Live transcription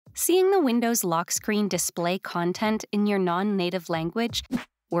Seeing the Windows lock screen display content in your non-native language?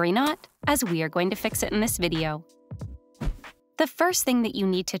 Worry not, as we are going to fix it in this video. The first thing that you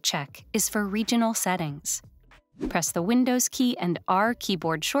need to check is for regional settings. Press the Windows key and R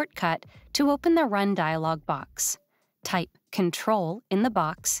keyboard shortcut to open the Run dialog box. Type Control in the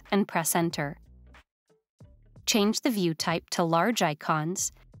box and press Enter. Change the view type to large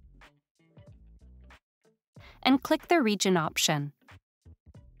icons and click the region option.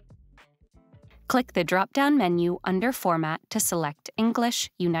 Click the drop-down menu under Format to select English,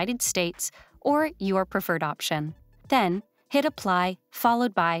 United States, or your preferred option. Then, hit Apply,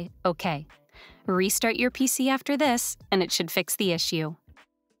 followed by OK. Restart your PC after this, and it should fix the issue.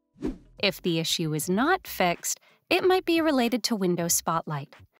 If the issue is not fixed, it might be related to Windows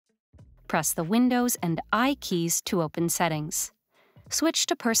Spotlight. Press the Windows and I keys to open Settings. Switch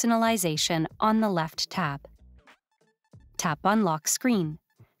to Personalization on the left tab. Tap on Lock Screen.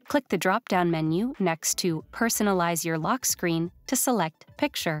 Click the drop-down menu next to Personalize your lock screen to select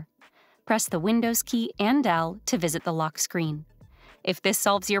Picture. Press the Windows key and L to visit the lock screen. If this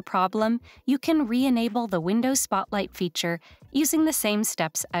solves your problem, you can re-enable the Windows Spotlight feature using the same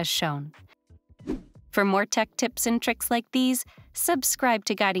steps as shown. For more tech tips and tricks like these, subscribe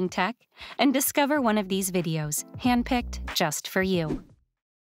to Guiding Tech and discover one of these videos, handpicked just for you.